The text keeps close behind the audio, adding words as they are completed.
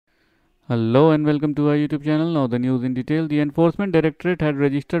Hello and welcome to our YouTube channel. Now the news in detail. The Enforcement Directorate had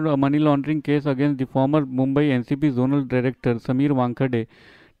registered a money laundering case against the former Mumbai NCP Zonal Director Samir Wankhede,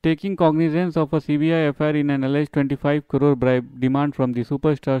 taking cognizance of a CBI affair in an alleged 25 crore bribe demand from the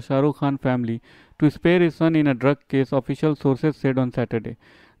superstar Shah Rukh Khan family to spare his son in a drug case, official sources said on Saturday.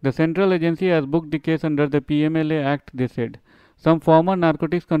 The central agency has booked the case under the PMLA Act, they said. Some former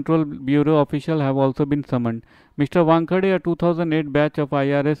Narcotics Control Bureau officials have also been summoned. Mr. Wankhede, a 2008 batch of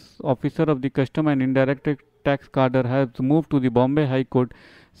IRS officer of the Custom and Indirect Tax cadre, has moved to the Bombay High Court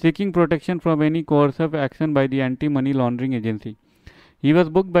seeking protection from any coercive action by the Anti-Money Laundering Agency. He was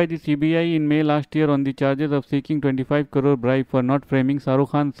booked by the CBI in May last year on the charges of seeking 25 crore bribe for not framing Shah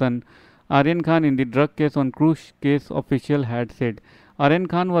Rukh Khan's son Aryan Khan in the drug case on cruise case official had said. Aryan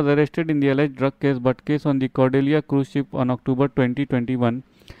Khan was arrested in the alleged drug case but case on the Cordelia cruise ship on October 2021.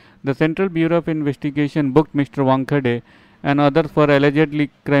 The Central Bureau of Investigation booked Mr. Wankhede and others for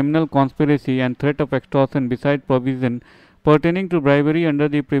allegedly criminal conspiracy and threat of extortion beside provision pertaining to bribery under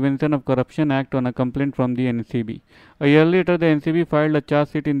the Prevention of Corruption Act on a complaint from the NCB. A year later, the NCB filed a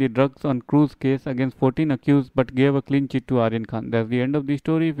charge sheet in the drugs on cruise case against 14 accused but gave a clean chit to Aryan Khan. That's the end of the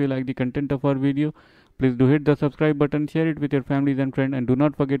story. If you like the content of our video, please do hit the subscribe button, share it with your families and friends, and do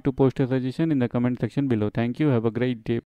not forget to post a suggestion in the comment section below. Thank you. Have a great day.